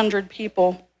to 800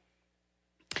 people,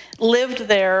 lived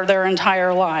there their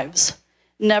entire lives,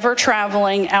 never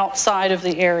traveling outside of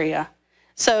the area.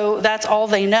 So that's all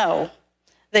they know.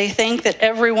 They think that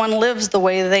everyone lives the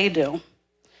way they do.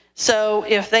 So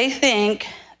if they think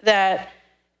that,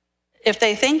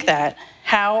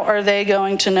 how are they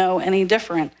going to know any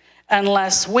different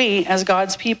unless we, as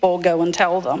God's people, go and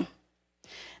tell them?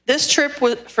 This trip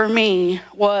for me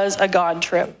was a God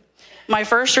trip. My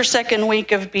first or second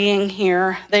week of being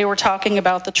here, they were talking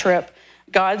about the trip.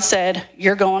 God said,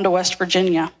 "You're going to West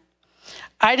Virginia."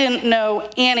 I didn't know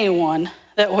anyone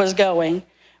that was going,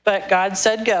 but God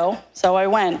said go, so I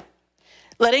went.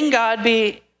 Letting God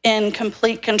be in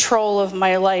complete control of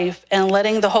my life and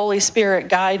letting the Holy Spirit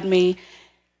guide me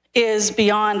is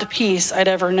beyond peace I'd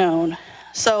ever known.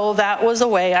 So that was a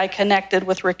way I connected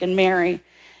with Rick and Mary.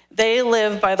 They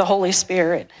live by the Holy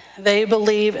Spirit. They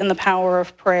believe in the power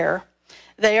of prayer.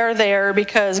 They are there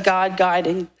because God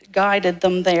guided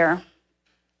them there.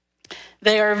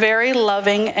 They are very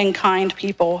loving and kind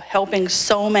people, helping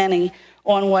so many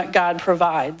on what God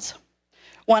provides.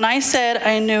 When I said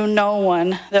I knew no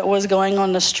one that was going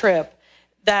on this trip,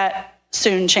 that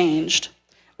soon changed.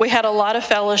 We had a lot of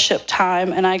fellowship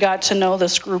time, and I got to know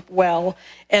this group well,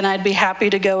 and I'd be happy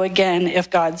to go again if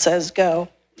God says go.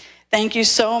 Thank you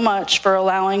so much for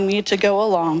allowing me to go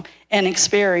along and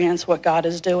experience what God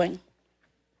is doing.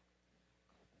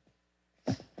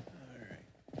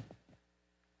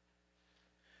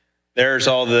 There's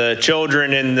all the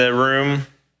children in the room.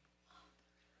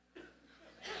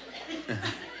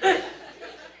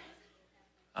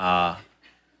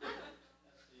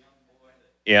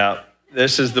 Yeah,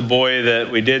 this is the boy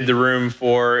that we did the room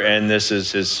for, and this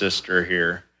is his sister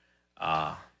here.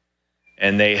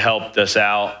 And they helped us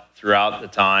out throughout the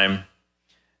time.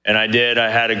 And I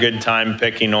had a good time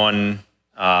picking on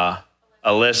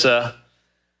Alyssa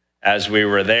as we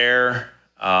were there.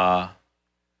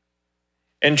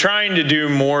 And trying to do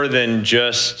more than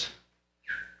just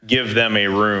give them a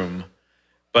room,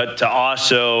 but to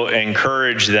also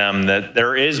encourage them that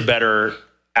there is better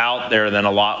out there than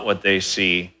a lot what they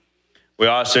see. We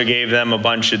also gave them a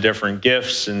bunch of different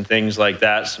gifts and things like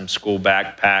that, some school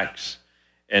backpacks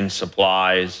and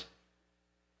supplies.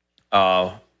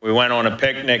 We went on a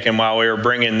picnic, and while we were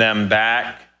bringing them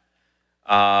back,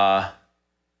 the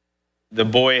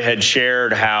boy had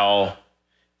shared how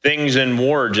things in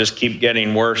war just keep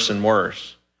getting worse and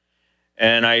worse.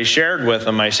 And I shared with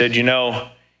him, I said, you know,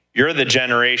 you're the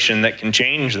generation that can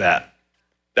change that.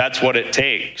 That's what it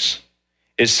takes,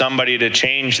 is somebody to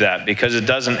change that, because it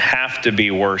doesn't have to be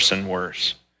worse and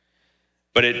worse.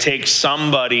 But it takes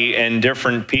somebody and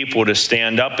different people to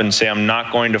stand up and say, I'm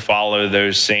not going to follow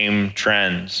those same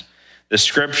trends. The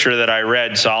scripture that I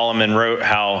read, Solomon wrote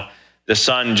how the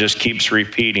sun just keeps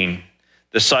repeating.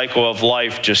 The cycle of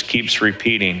life just keeps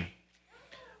repeating.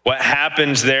 What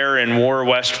happens there in War,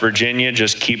 West Virginia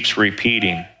just keeps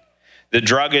repeating. The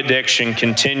drug addiction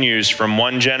continues from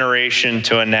one generation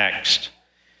to the next.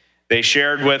 They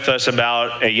shared with us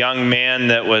about a young man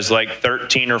that was like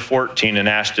 13 or 14 and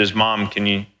asked his mom,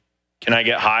 can I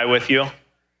get high with you?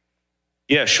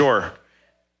 Yeah, sure.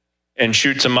 And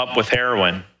shoots him up with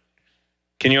heroin.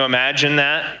 Can you imagine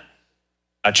that?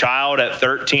 A child at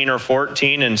 13 or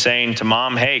 14 and saying to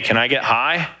mom, hey, can I get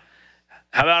high?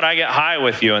 How about I get high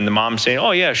with you? And the mom saying, oh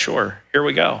yeah, sure, here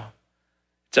we go.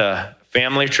 It's a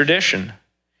family tradition,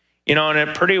 you know, and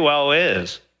it pretty well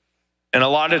is. And a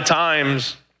lot of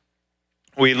times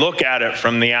we look at it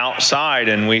from the outside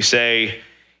and we say,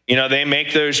 you know, they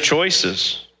make those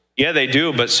choices. Yeah, they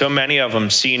do, but so many of them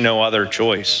see no other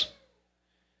choice.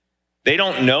 They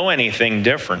don't know anything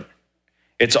different.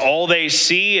 It's all they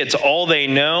see, it's all they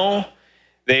know.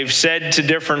 They've said to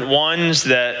different ones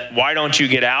that, why don't you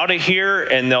get out of here?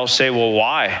 And they'll say, well,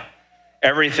 why?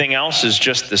 Everything else is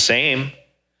just the same.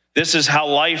 This is how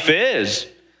life is.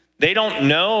 They don't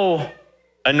know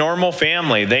a normal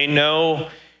family. They know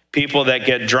people that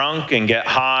get drunk and get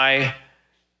high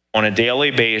on a daily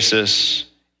basis,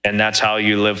 and that's how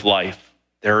you live life.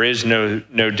 There is no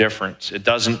difference. It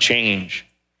doesn't change.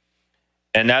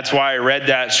 And that's why I read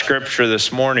that scripture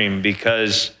this morning,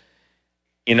 because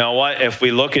you know what? If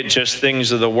we look at just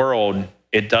things of the world,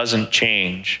 it doesn't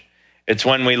change. It's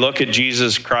when we look at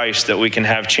Jesus Christ that we can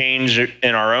have change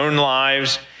in our own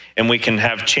lives, and we can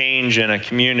have change in a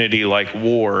community like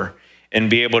War and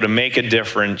be able to make a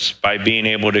difference by being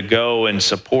able to go and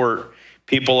support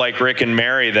people like Rick and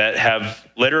Mary that have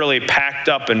literally packed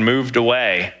up and moved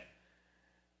away.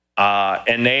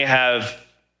 And they have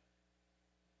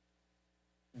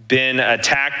been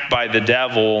attacked by the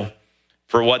devil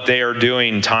for what they are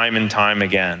doing time and time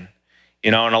again.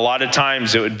 You know, and a lot of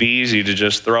times it would be easy to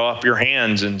just throw up your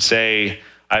hands and say,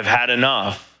 I've had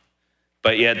enough.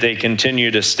 But yet they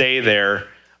continue to stay there.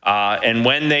 And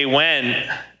when they went,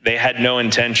 they had no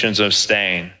intentions of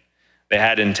staying. They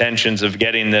had intentions of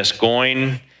getting this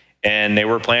going, and they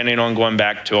were planning on going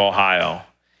back to Ohio.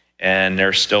 And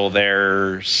they're still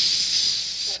there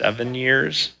 7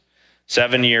 years?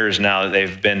 7 years now that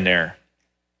they've been there.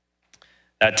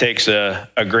 That takes a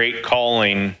great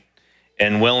calling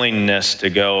and willingness to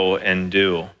go and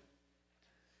do.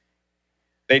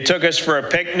 They took us for a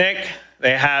picnic.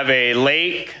 They have a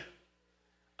lake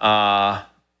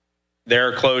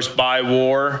there close by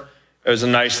War. It was a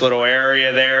nice little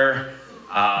area there.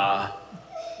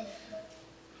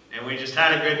 And we just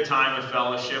had a good time of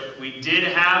fellowship. We did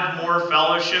have more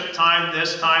fellowship time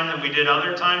this time than we did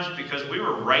other times because we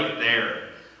were right there.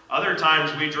 Other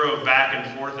times we drove back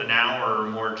and forth an hour or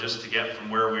more just to get from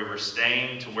where we were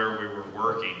staying to where we were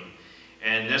working.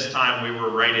 And this time we were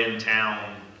right in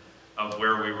town of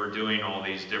where we were doing all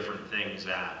these different things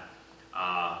at.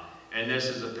 And this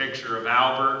is a picture of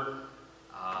Albert.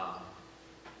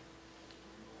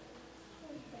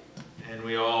 And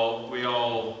we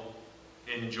all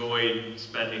enjoyed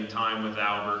spending time with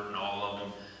Albert and all of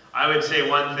them. I would say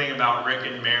one thing about Rick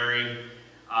and Mary,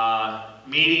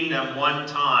 meeting them one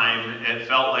time, it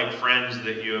felt like friends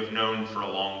that you have known for a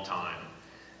long time.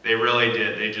 They really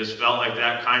did. They just felt like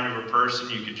that kind of a person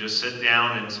you could just sit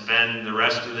down and spend the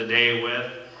rest of the day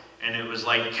with, and it was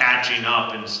like catching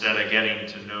up instead of getting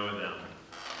to know them.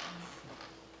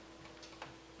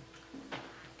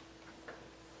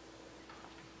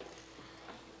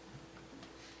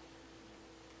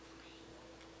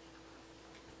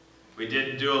 We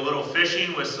did do a little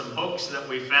fishing with some hooks that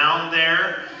we found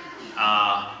there.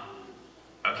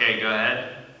 Okay, go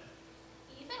ahead.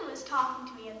 Ethan was talking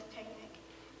to me at the picnic,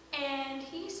 and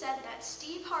he said that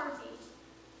Steve Harvey,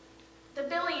 the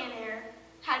billionaire,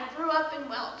 had grew up in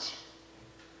Welch.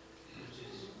 Which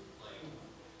is like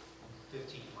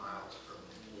 15 miles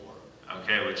from War.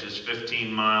 Okay, which is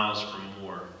 15 miles from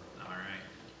War. All right.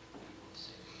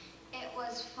 It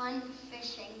was fun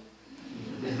fishing.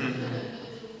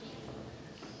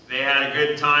 They had a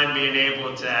good time being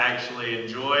able to actually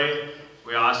enjoy.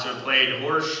 We also played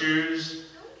horseshoes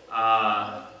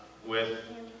with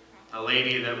a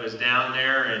lady that was down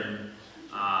there, and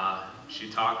she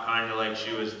talked kind of like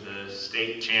she was the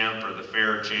state champ or the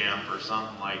fair champ or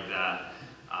something like that.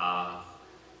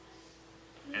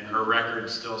 And her record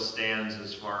still stands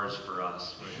as far as for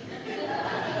us.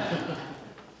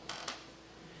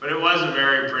 But it was a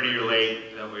very pretty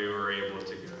lake that we were able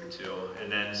to go to.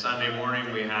 And then Sunday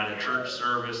morning we had a church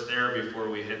service there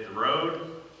before we hit the road.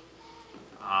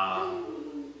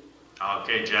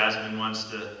 Okay, Jasmine wants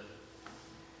to.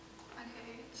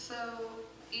 Okay, so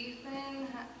Ethan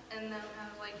and them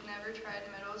have like never tried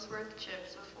Middlesworth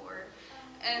chips before.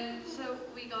 And so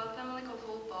we got them like a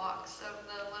whole box of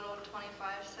the little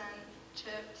 25-cent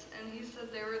chips, and he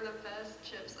said they were the best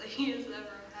chips that he has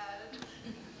ever had.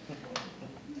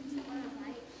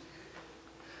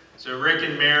 So Rick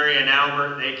and Mary and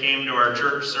Albert, they came to our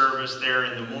church service there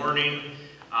in the morning.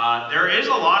 There is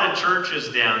a lot of churches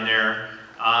down there,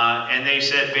 and they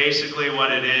said basically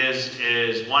what it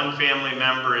is one family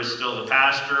member is still the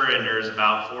pastor, and there's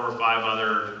about 4 or 5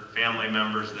 other family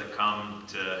members that come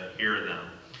to hear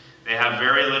them. They have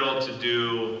very little to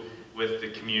do with the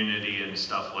community and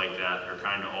stuff like that. They're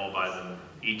kind of all by them.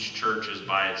 Each church is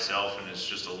by itself, and it's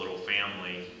just a little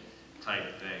family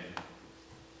type thing.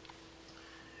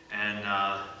 And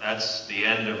that's the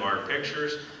end of our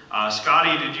pictures.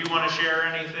 Scotty, did you want to share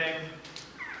anything?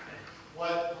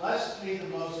 What blessed me the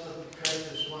most of the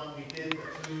trip is when we did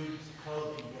the food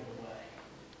clothing giveaway.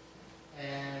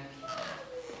 And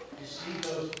to see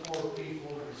those poor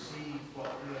people receive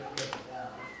what we have given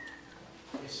them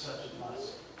is such a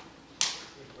blessing.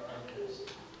 It is.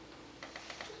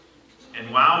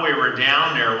 And while we were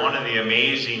down there, one of the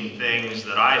amazing things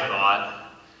that I thought,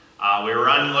 we were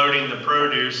unloading the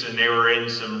produce and they were in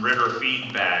some Ritter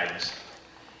feed bags.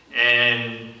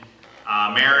 And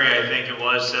Mary, I think it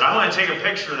was, said, I want to take a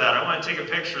picture of that. I want to take a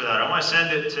picture of that. I want to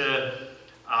send it to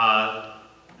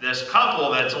this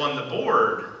couple that's on the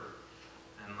board.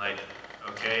 And like,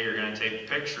 okay, you're going to take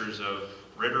pictures of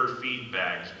Ritter feed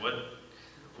bags.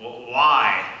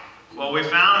 Why? Well, we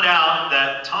found out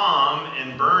that Tom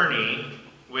and Bernie,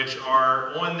 which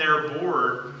are on their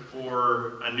board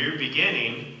for A New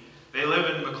Beginning, they live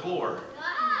in McClure.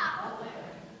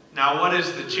 Now, what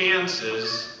is the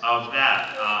chances of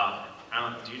that?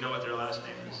 Do you know what their last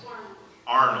name is?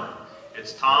 Arnold.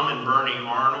 It's Tom and Bernie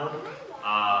Arnold.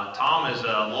 Tom is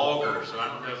a logger, so I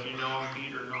don't know if you know him,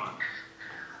 Pete, or not.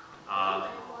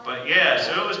 But yeah,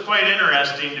 so it was quite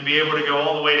interesting to be able to go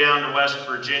all the way down to West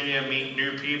Virginia, meet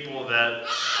new people that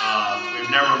we've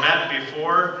never met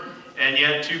before, and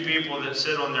yet two people that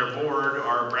sit on their board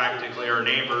are practically our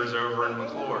neighbors over in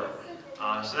McClure.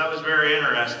 So that was very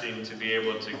interesting to be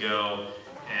able to go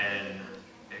and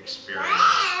experience.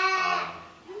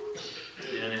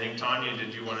 Anything, Tanya,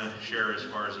 did you want to share as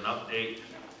far as an update?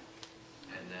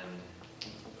 And then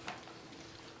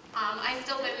I've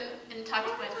still been in touch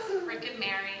with Rick and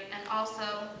Mary, and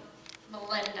also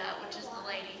Melinda, which is the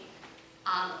lady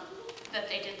that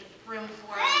they did the room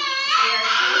for. They are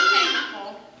so thankful,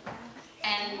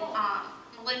 and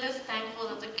Melinda's thankful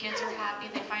that the kids are happy.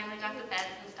 They finally got the beds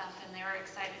and stuff, and they were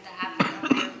excited to have them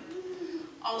up there.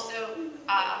 Also,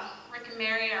 Rick and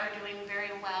Mary are doing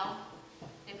very well.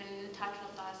 They've been in touch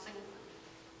with us and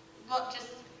just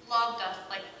loved us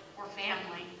like we're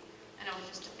family, and it was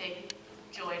just a big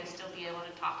joy to still be able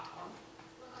to talk to them.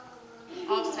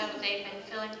 Also, they've been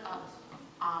filling up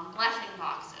blessing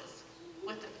boxes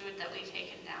with the food that we've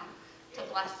taken down to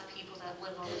bless the people that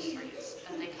live on the streets,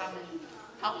 that they come and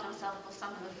help themselves with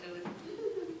some of the food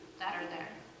that are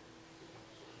there.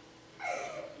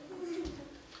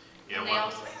 Yeah,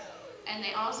 and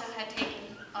they also had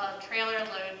taken a trailer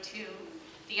load to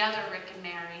the other Rick and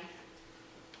Mary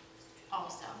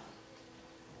also.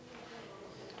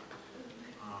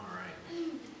 all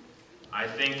right. I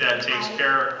think that takes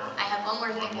care of... I have one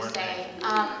more thing to say.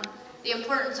 The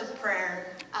importance of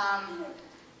prayer.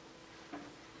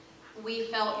 We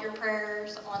felt your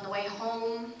prayers on the way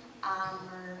home. I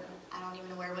don't even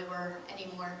know where we were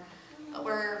anymore. But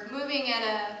we're moving at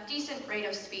a decent rate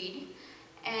of speed.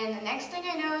 And the next thing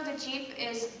I know, the Jeep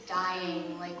is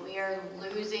dying. Like, we are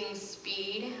losing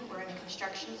speed. We're in a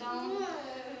construction zone.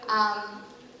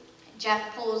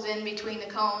 Jeff pulls in between the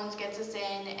cones, gets us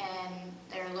in, and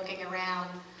they're looking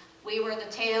around. We were the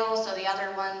tail, so the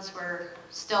other ones were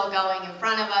still going in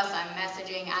front of us. I'm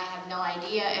messaging. I have no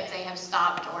idea if they have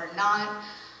stopped or not.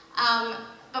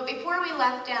 But before we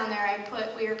left down there, I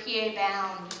put, we are PA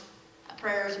bound,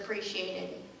 prayers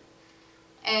appreciated.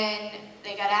 And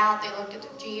they got out, they looked at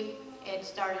the Jeep, it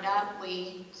started up,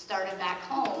 we started back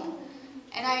home.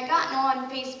 And I had gotten on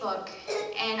Facebook,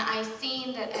 and I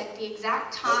seen that at the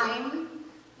exact time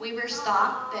we were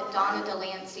stopped, that Donna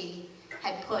Delancey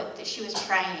had put that she was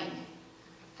praying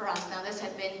for us. Now this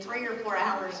had been 3 or 4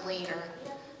 hours later,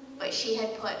 but she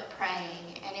had put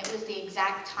praying, and it was the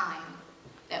exact time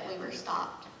that we were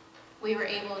stopped. We were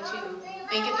able to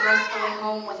make it the rest of the way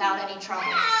home without any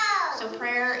trouble. So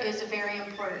prayer is very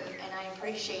important, and I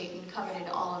appreciate and coveted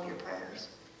all of your prayers.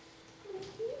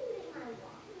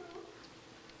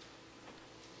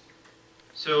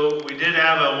 So we did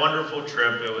have a wonderful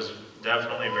trip. It was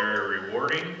definitely very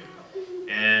rewarding,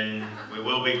 and we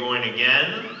will be going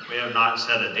again. We have not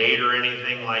set a date or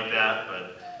anything like that,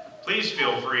 but please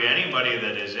feel free, anybody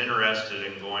that is interested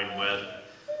in going with.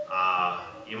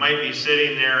 You might be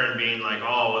sitting there and being like,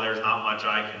 oh, well, there's not much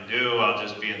I can do. I'll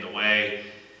just be in the way.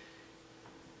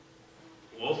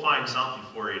 We'll find something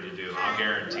for you to do, I'll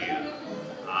guarantee you.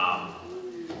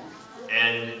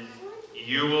 And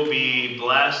you will be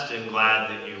blessed and glad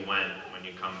that you went when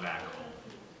you come back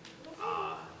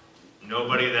home.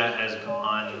 Nobody that has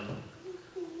gone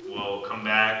will come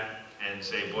back and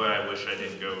say, boy, I wish I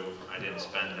didn't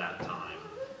spend that time.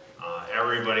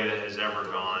 Everybody that has ever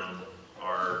gone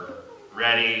are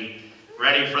ready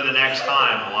for the next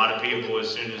time. A lot of people, as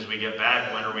soon as we get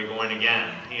back, when are we going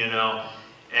again? You know?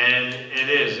 And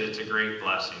it's a great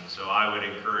blessing. So I would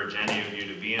encourage any of you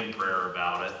to be in prayer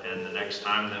about it. And the next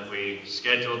time that we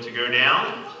schedule to go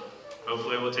down,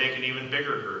 hopefully we'll take an even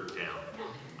bigger group down.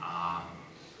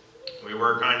 We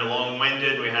were kind of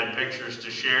long-winded. We had pictures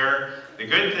to share. The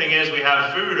good thing is we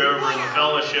have food over in the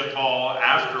fellowship hall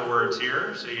afterwards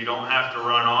here, so you don't have to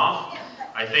run off.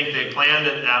 I think they planned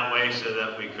it that way so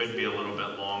that we could be a little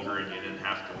bit longer and you didn't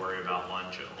have to worry about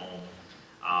lunch at home.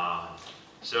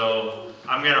 So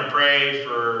I'm going to pray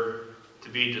to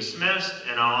be dismissed,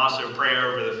 and I'll also pray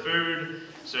over the food.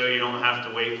 so you don't have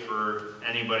to wait for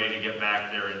anybody to get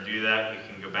back there and do that. You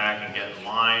can go back and get in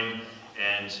line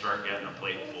and start getting a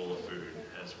plate full of food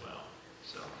as well.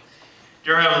 So,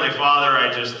 dear Heavenly Father,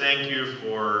 I just thank you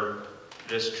for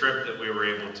this trip that we were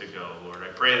able to go, Lord. I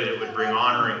pray that it would bring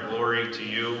honor and glory to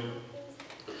you.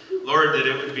 Lord, that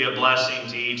it would be a blessing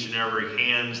to each and every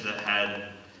hands that had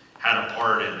a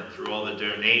part in it through all the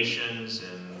donations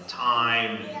and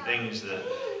time and things that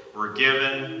were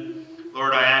given.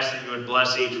 Lord, I ask that you would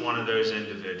bless each one of those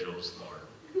individuals,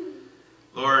 Lord.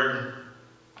 Lord,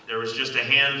 there was just a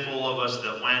handful of us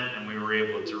that went, and we were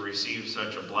able to receive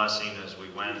such a blessing as we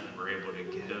went, and were able to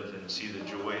give and see the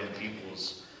joy in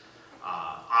people's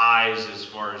eyes as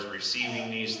far as receiving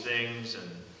these things.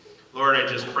 And Lord, I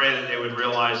just pray that they would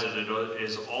realize that it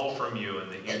is all from you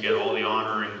and that you get all the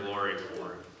honor and glory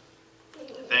for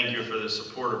it. Thank you for the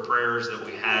support of prayers that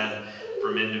we had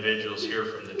from individuals here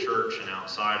from the church and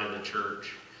outside of the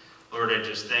church. Lord, I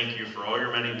just thank you for all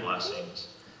your many blessings.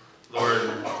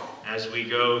 Lord, as we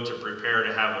go to prepare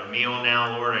to have a meal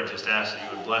now, Lord, I just ask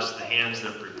that you would bless the hands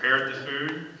that prepared the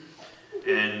food,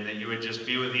 and that you would just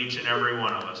be with each and every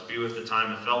one of us. Be with the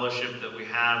time of fellowship that we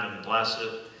have and bless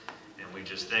it. And we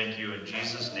just thank you in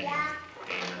Jesus' name.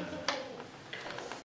 Amen.